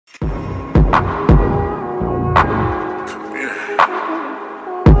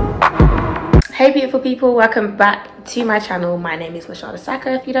Hey beautiful people, welcome back to my channel. My name is Lashada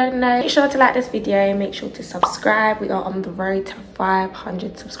Saka. If you don't know, make sure to like this video, make sure to subscribe. We are on the road to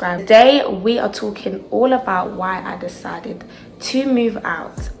 500 subscribers. Today we are talking all about why I decided to move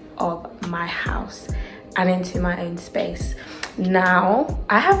out of my house and into my own space. Now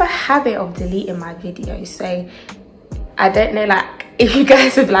I have a habit of deleting my videos, so I don't know like if you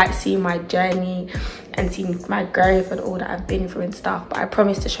guys have like seen my journey and seen my growth and all that I've been through and stuff, but I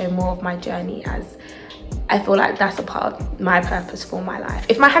promise to show more of my journey, as I feel like that's a part of my purpose for my life.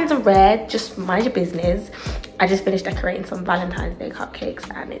 If my hands are red, just mind your business. I just finished decorating some Valentine's Day cupcakes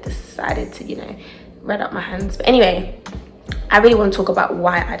and it decided to, you know, red up my hands. But anyway, I really want to talk about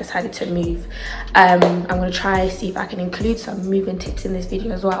why I decided to move. I'm going to try see if I can include some moving tips in this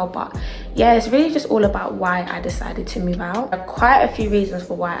video as well, but yeah, it's really just all about why I decided to move out. There are quite a few reasons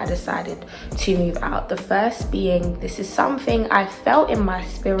for why I decided to move out. The first being, this is something I felt in my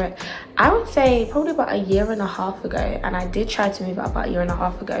spirit, I would say probably about a year and a half ago, and I did try to move out about a year and a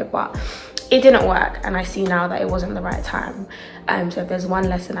half ago, but it didn't work, and I see now that it wasn't the right time. So if there's one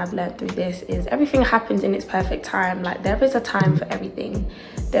lesson I've learned through this, is everything happens in its perfect time. Like, there is a time for everything,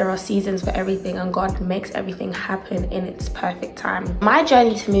 there are seasons for everything, and God makes everything happen in its perfect time. My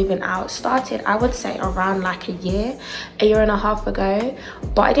journey to moving out started, I would say, around like a year and a half ago,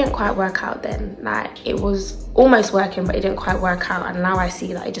 but it didn't quite work out then. Like, it was almost working, but it didn't quite work out, and now I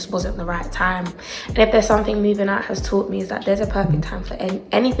see that it just wasn't the right time. And if there's something moving out has taught me, is that there's a perfect time for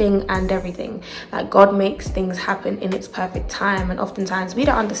anything and everything. Like, God makes things happen in its perfect time, and oftentimes we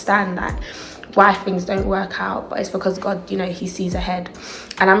don't understand that why things don't work out, but it's because God, you know, he sees ahead.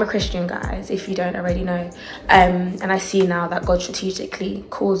 And I'm a Christian, guys, if you don't already know, and I see now that God strategically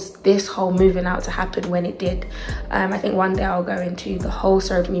caused this whole moving out to happen when it did. I think one day I'll go into the whole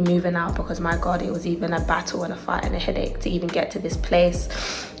story of me moving out, because my God, it was even a battle and a fight and a headache to even get to this place.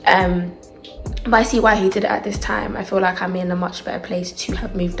 But I see why he did it at this time. I feel like I'm in a much better place to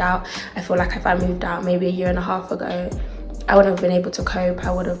have moved out. I feel like if I moved out maybe a year and a half ago, I wouldn't have been able to cope.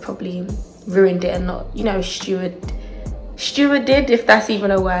 I would have probably ruined it and not, you know, stewarded, if that's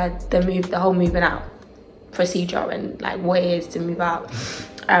even a word, the whole moving out procedure and like what it is to move out.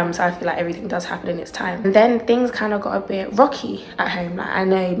 So I feel like everything does happen in its time. And then things kind of got a bit rocky at home. Like, I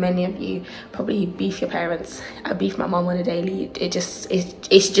know many of you probably beef your parents. I beef my mum on a daily. It's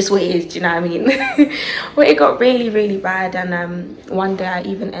just what it is, do you know what I mean? Well, it got really bad, and one day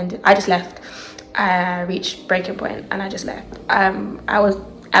I just left. I reached breaking point and I just left.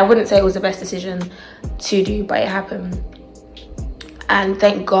 I wouldn't say it was the best decision to do, but it happened. And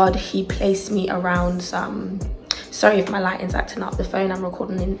thank God he placed me around some, sorry if my lighting's acting up, the phone I'm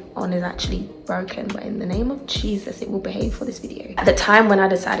recording on is actually broken, but in the name of Jesus, it will behave for this video. At the time when I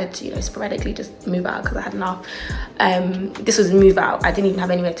decided to, you know, sporadically just move out because I had enough, this was a move out. I didn't even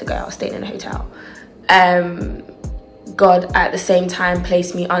have anywhere to go. I was staying in a hotel. God at the same time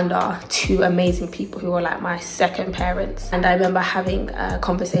placed me under two amazing people who were like my second parents. And I remember having a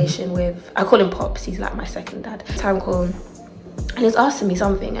conversation with, I call him Pops, he's like my second dad. Time call, and he was asking me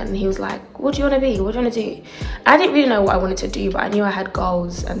something, and he was like, what do you want to be? What do you want to do? I didn't really know what I wanted to do, but I knew I had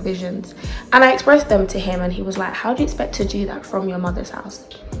goals and visions. And I expressed them to him, and he was like, how do you expect to do that from your mother's house?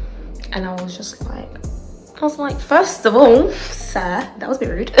 And I was just like, first of all, sir, that was a bit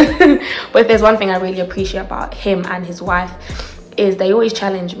rude. But if there's one thing I really appreciate about him and his wife, is they always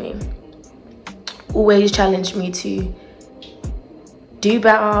challenge me. Always challenge me to do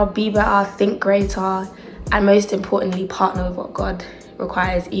better, be better, think greater, and most importantly, partner with what God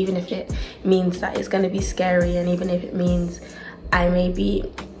requires, even if it means that it's going to be scary, and even if it means I may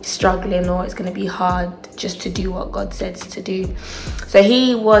be struggling or it's going to be hard, just to do what God says to do. So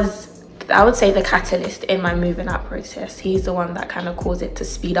he was, I would say, the catalyst in my moving out process. He's the one that kind of caused it to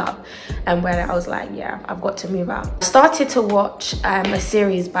speed up, and where I was like, yeah, I've got to move out. I started to watch a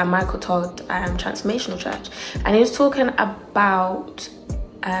series by Michael Todd, Transformational Church, and he was talking about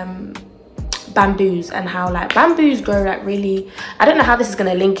bamboos, and how like bamboos grow like really, I don't know how this is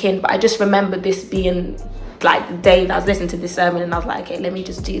going to link in, but I just remember this being like the day that I was listening to this sermon, and I was like, okay, let me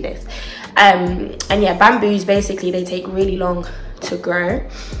just do this. And yeah, bamboos basically, they take really long to grow,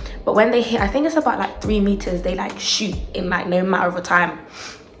 but when they hit, I think it's about like 3 meters, they like shoot in like no matter of time.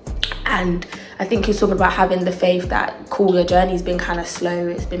 And I think he's talking about having the faith that, cool, your journey's been kind of slow,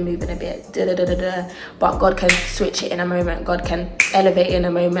 it's been moving a bit, but God can switch it in a moment. God can elevate in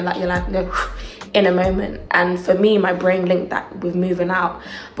a moment, like your life, no, in a moment. And for me, my brain linked that with moving out,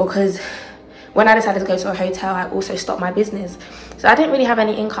 because when I decided to go to a hotel, I also stopped my business. So I didn't really have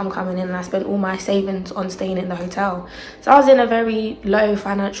any income coming in, and I spent all my savings on staying in the hotel. So I was in a very low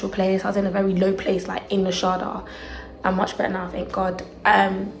financial place. I was in a very low place, like in the Shada. I'm much better now, thank God.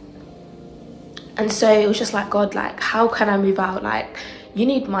 And so it was just like, God, like, how can I move out? Like, you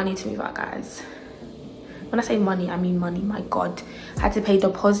need money to move out, guys. When I say money, I mean money. My God, I had to pay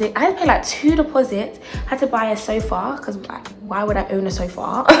deposit. I had to pay like 2 deposits. I had to buy a sofa, because like, why would I own a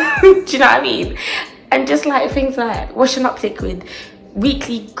sofa? Do you know what I mean? And just like things like washing up liquid,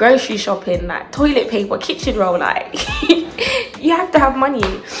 weekly grocery shopping, like toilet paper, kitchen roll, like you have to have money.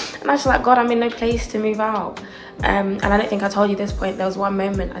 And I was just like, God, I'm in no place to move out. And I don't think I told you this point. There was one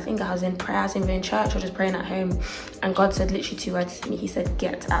moment, I think I was in prayer, I was in church or just praying at home, and God said literally 2 words to me. He said,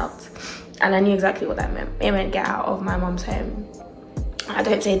 get out. And I knew exactly what that meant. It meant get out of my mum's home. I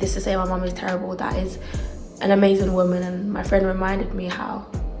don't say this to say my mum is terrible. That is an amazing woman, and my friend reminded me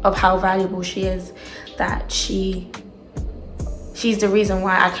of how valuable she is, that she's the reason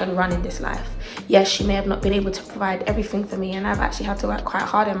why I can run in this life. Yes, she may have not been able to provide everything for me, and I've actually had to work quite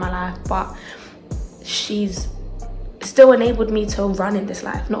hard in my life, but she's still enabled me to run in this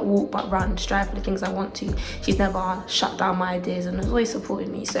life, not walk but run, strive for the things I want to. She's never shut down my ideas and has always supported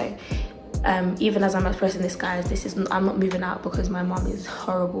me. So even as I'm expressing this, guys, I'm not moving out because my mum is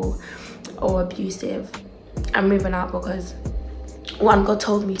horrible or abusive. I'm moving out because 1, God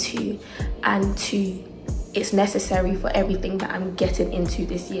told me to, and 2, it's necessary for everything that I'm getting into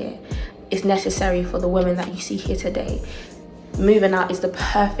this year. It's necessary for the women that you see here today. Moving out is the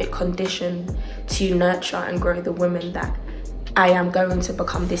perfect condition to nurture and grow the women that I am going to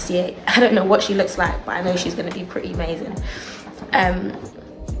become this year. I don't know what she looks like, but I know she's going to be pretty amazing.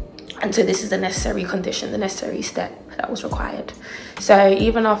 And so this is the necessary condition, the necessary step that was required. So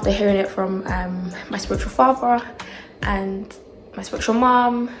even after hearing it from my spiritual father and my spiritual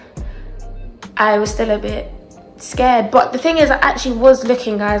mom, I was still a bit scared. But the thing is, I actually was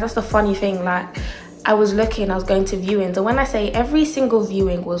looking, guys. That's the funny thing. Like, I was looking, I was going to viewings, and when I say every single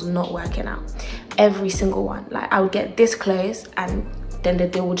viewing was not working out, every single one, like I would get this close and then the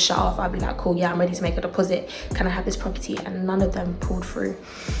deal would shut off. I'd be like, cool, yeah, I'm ready to make a deposit, can I have this property? And none of them pulled through.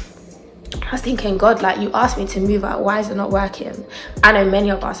 I was thinking, God, like, you asked me to move out, why is it not working? I know many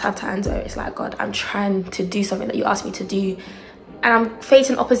of us have times where it's like, God, I'm trying to do something that you asked me to do, and I'm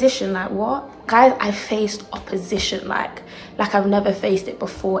facing opposition. Like, what? Guys, I faced opposition like I've never faced it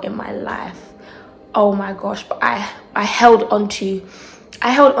before in my life. Oh my gosh. But I held on to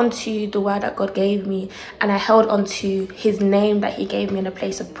the word that God gave me, and I held on to his name that he gave me in a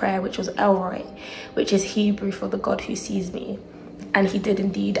place of prayer, which was El Roi, which is Hebrew for the God who sees me. And he did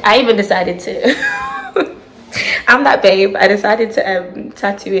indeed. I even decided to I'm that babe, I decided to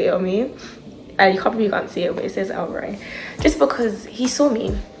tattoo it on me. You probably can't see it, but it says El Roi, just because he saw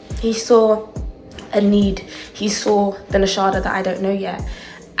me. He saw a need. He saw the Nashada that I don't know yet,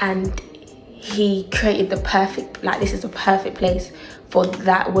 and he created the perfect, like, this is the perfect place for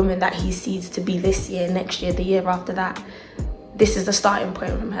that woman that he sees to be this year, next year, the year after that. This is the starting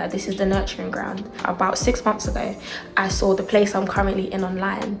point from her. This is the nurturing ground. About 6 months ago, I saw the place I'm currently in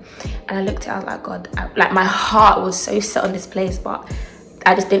online, and I looked at it, I was like, God, like, my heart was so set on this place, but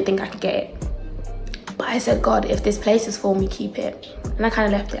I just didn't think I could get it. But I said, God, if this place is for me, keep it. And I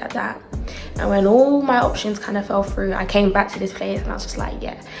kind of left it at that. And when all my options kind of fell through, I came back to this place, and I was just like,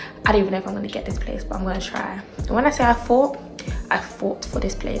 yeah, I don't even know if I'm going to get this place, but I'm going to try. And when I say I fought for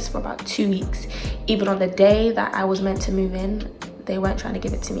this place for about 2 weeks. Even on the day that I was meant to move in, they weren't trying to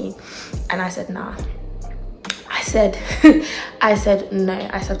give it to me. And I said, nah. I said no.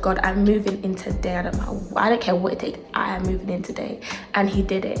 I said, God, I'm moving in today. I don't care what it takes. I am moving in today. And he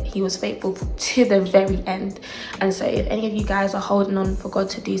did it. He was faithful to the very end. And so if any of you guys are holding on for God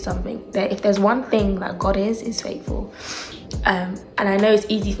to do something, if there's one thing that God is faithful. And I know it's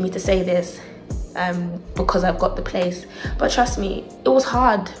easy for me to say this because I've got the place, but trust me, it was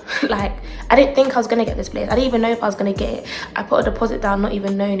hard. Like, I didn't think I was gonna get this place. I didn't even know if I was gonna get it. I put a deposit down not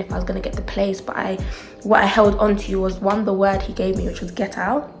even knowing if I was gonna get the place, but what I held on to was, 1, the word he gave me, which was get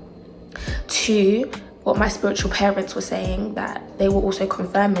out. 2, what my spiritual parents were saying, that they were also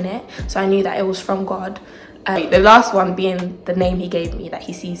confirming it, so I knew that it was from God. The last one being the name he gave me, that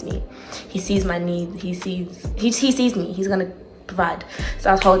he sees me, he sees my need, he sees me, he's gonna provide. So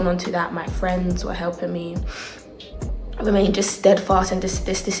I was holding on to that. My friends were helping me remain just steadfast in this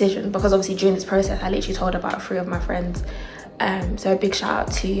decision, because obviously during this process I literally told about 3 of my friends. So a big shout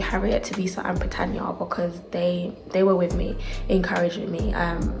out to Harriet, Tabisa and Britannia, because they were with me, encouraging me,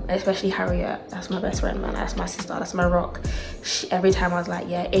 especially Harriet. That's my best friend, man. That's my sister, that's my rock. Every time I was like,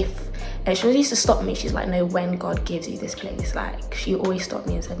 yeah, and she used to stop me. She's like, no, when God gives you this place, like, she always stopped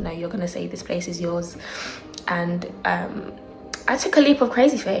me and said, no, you're gonna say this place is yours. And I took a leap of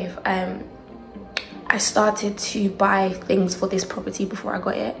crazy faith. I started to buy things for this property before I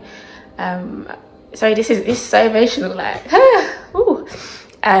got it. Sorry, this is so emotional, like, ooh.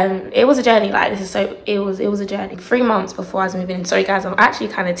 It was a journey. Like, this is so, it was a journey. 3 months before I was moving in, sorry guys, I'm actually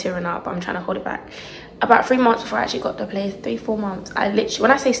kind of tearing up, but I'm trying to hold it back. About 3 months before I actually got the place, 3-4 months, I literally,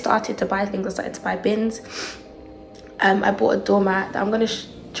 when I say started to buy things, I started to buy bins. I bought a doormat that I'm gonna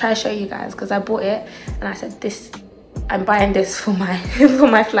try to show you guys, because I bought it and I said, I'm buying this for my for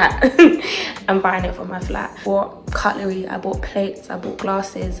my flat. I'm buying it for my flat. I bought cutlery, I bought plates, I bought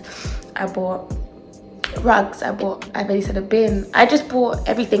glasses, I bought rugs, I barely said a bin. I just bought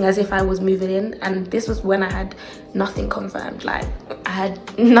everything as if I was moving in, and this was when I had nothing confirmed. Like,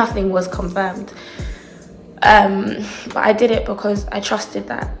 nothing was confirmed. But I did it because I trusted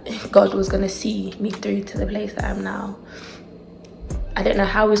that God was going to see me through to the place that I am now. I didn't know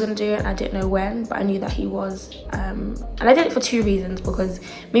how he was going to do it, I didn't know when, but I knew that he was. And I did it for 2 reasons, because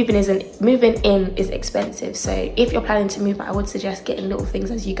moving in is expensive. So if you're planning to move out, I would suggest getting little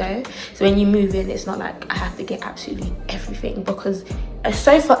things as you go. So when you move in, it's not like I have to get absolutely everything, because a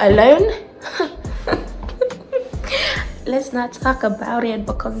sofa alone, let's not talk about it,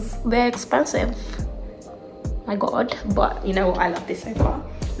 because they're expensive. My God. But you know what, I love this sofa,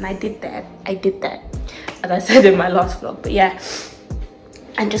 and I did that, as I said in my last vlog. But yeah,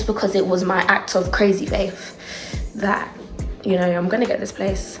 and just because it was my act of crazy faith that, you know, I'm gonna get this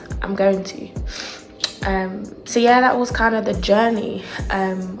place, I'm going to. So yeah, that was kind of the journey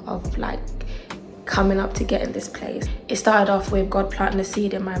of like coming up to getting this place. It started off with God planting a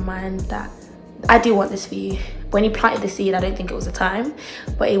seed in my mind that I do want this for you. When he planted the seed, I don't think it was a time,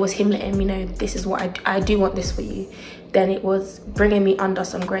 but it was him letting me know, this is what I do want this for you. Then it was bringing me under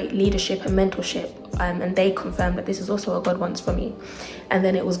some great leadership and mentorship, and they confirmed that this is also what God wants for me. And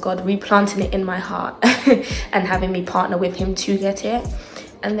then it was God replanting it in my heart and having me partner with him to get it.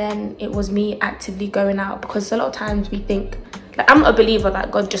 And then it was me actively going out, because a lot of times we think, like, I'm not a believer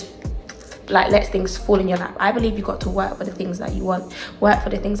that God just like lets things fall in your lap. I believe you got to work for the things that you want, work for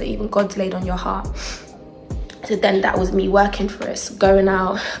the things that even God's laid on your heart. So then that was me working for us, going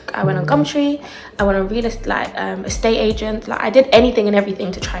out. I went on Gumtree, I went on real estate, like estate agent, like I did anything and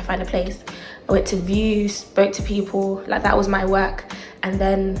everything to try and find a place. I went to view, spoke to people, like that was my work. And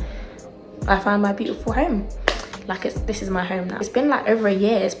then I found my beautiful home. Like, this is my home now. It's been like over a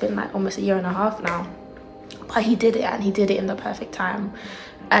year, it's been like almost a year and a half now. But he did it, and he did it in the perfect time.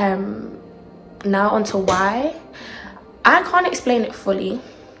 Now onto why. I can't explain it fully.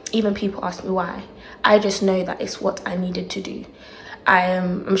 Even people ask me why. I just know that it's what I needed to do.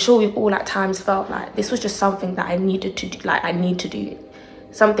 I'm sure we've all at times felt like this was just something that I needed to do. Like, I need to do it.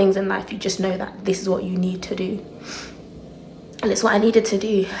 Some things in life, you just know that this is what you need to do. And it's what I needed to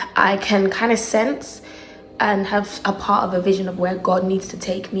do. I can kind of sense and have a part of a vision of where God needs to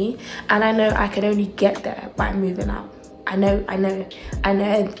take me. And I know I can only get there by moving out. I know.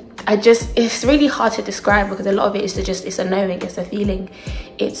 It's really hard to describe, because a lot of it is it's a knowing, it's a feeling.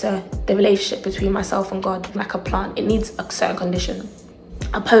 It's the relationship between myself and God. Like a plant, it needs a certain condition.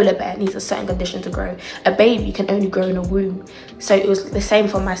 A polar bear needs a certain condition to grow. A baby can only grow in a womb. So it was the same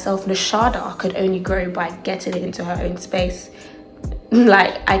for myself. Nashada could only grow by getting it into her own space.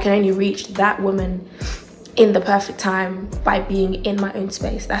 Like, I can only reach that woman in the perfect time by being in my own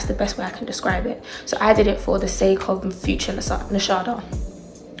space. That's the best way I can describe it. So I did it for the sake of future Nashada.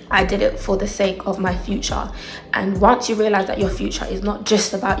 I did it for the sake of my future. And once you realize that your future is not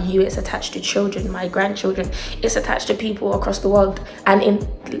just about you, it's attached to children, my grandchildren, it's attached to people across the world and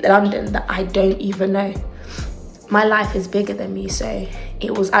in London that I don't even know. My life is bigger than me, so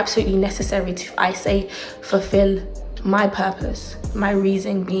it was absolutely necessary to, I say, fulfill my purpose, my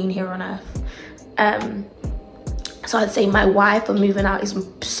reason being here on earth. So I'd say my why for moving out is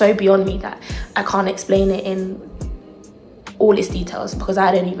so beyond me that I can't explain it in all its details, because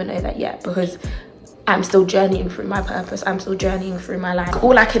I don't even know that yet, because I'm still journeying through my purpose. I'm still journeying through my life.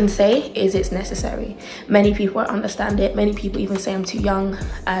 All I can say is it's necessary. Many people won't understand it. Many people even say I'm too young.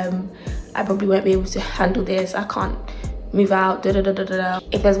 I probably won't be able to handle this. I can't move out,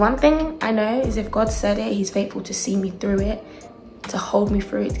 If there's one thing I know, is if God said it, he's faithful to see me through it, to hold me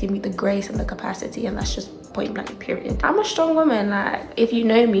through it, to give me the grace and the capacity. And that's just point blank period. I'm a strong woman. Like, if you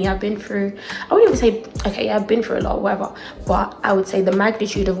know me, I've been through, I wouldn't even say, okay, yeah, I've been through a lot, whatever, but I would say the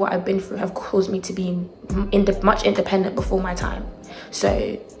magnitude of what I've been through have caused me to be much independent before my time.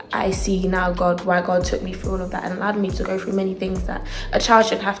 So I see now why God took me through all of that and allowed me to go through many things that a child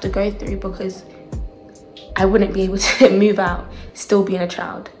should have to go through, because I wouldn't be able to move out still being a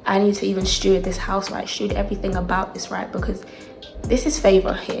child. I need to even steward this house right, steward everything about this right, because this is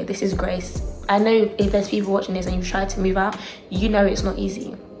favor here, this is grace. I know if there's people watching this and you've tried to move out, you know it's not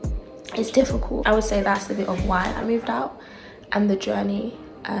easy. It's difficult. I would say that's a bit of why I moved out and the journey.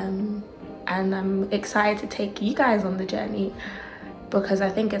 And I'm excited to take you guys on the journey. because I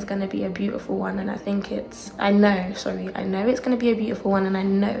think it's going to be a beautiful one, and I know it's going to be a beautiful one, and I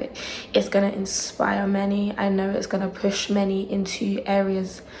know it's going to inspire many. I know it's going to push many into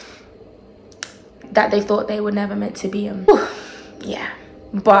areas that they thought they were never meant to be in. Yeah,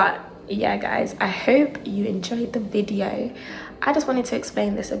 but yeah guys, I hope you enjoyed the video. I just wanted to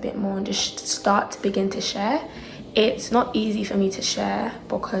explain this a bit more and just begin to share. It's not easy for me to share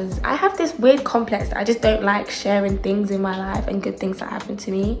because I have this weird complex that I just don't like sharing things in my life and good things that happen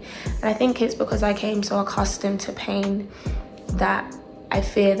to me. And I think it's because I came so accustomed to pain that I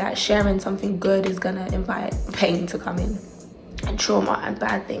fear that sharing something good is gonna invite pain to come in and trauma and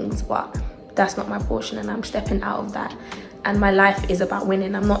bad things, but that's not my portion, and I'm stepping out of that. And my life is about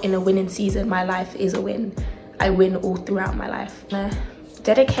winning. I'm not in a winning season. My life is a win. I win all throughout my life. I'm gonna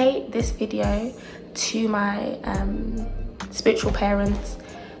dedicate this video to my spiritual parents,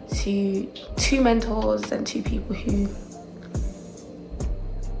 to 2 mentors and 2 people who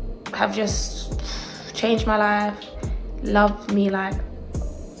have just changed my life, loved me like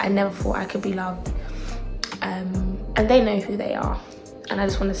I never thought I could be loved, and they know who they are. And I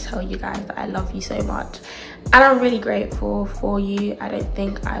just want to tell you guys that I love you so much, and I'm really grateful for you. I don't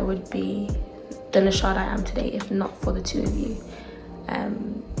think I would be the Nashad I am today if not for the 2 of you.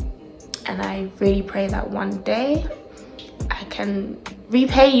 And I really pray that one day I can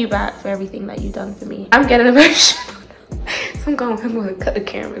repay you back for everything that you've done for me. I'm getting emotional. So I'm going to cut the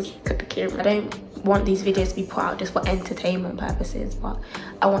cameras. I don't want these videos to be put out just for entertainment purposes, but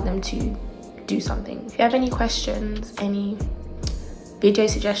I want them to do something. If you have any questions, any video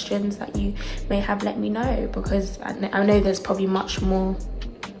suggestions that you may have, let me know, because I know there's probably much more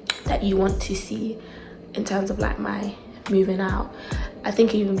that you want to see in terms of like my moving out. I think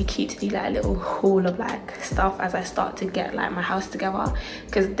it'd even be cute to do like a little haul of like stuff as I start to get like my house together,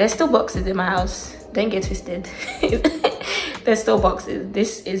 because there's still boxes in my house, don't get twisted. There's still boxes.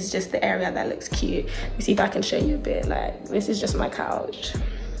 This is just the area that looks cute. Let me see if I can show you a bit. Like, this is just my couch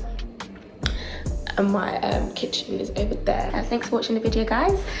and my kitchen is over there. Thanks for watching the video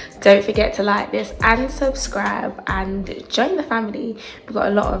guys. Don't forget to like this and subscribe and join the family. We've got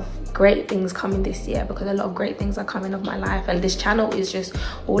a lot of great things coming this year, because a lot of great things are coming of my life, and this channel is just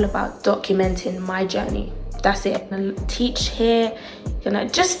all about documenting my journey. That's it. And teach here, you know,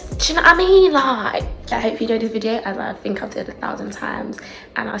 just, you know what I mean? Like, I hope you enjoyed this video, as I think I've said 1,000 times,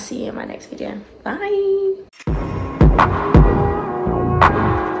 and I'll see you in my next video. Bye.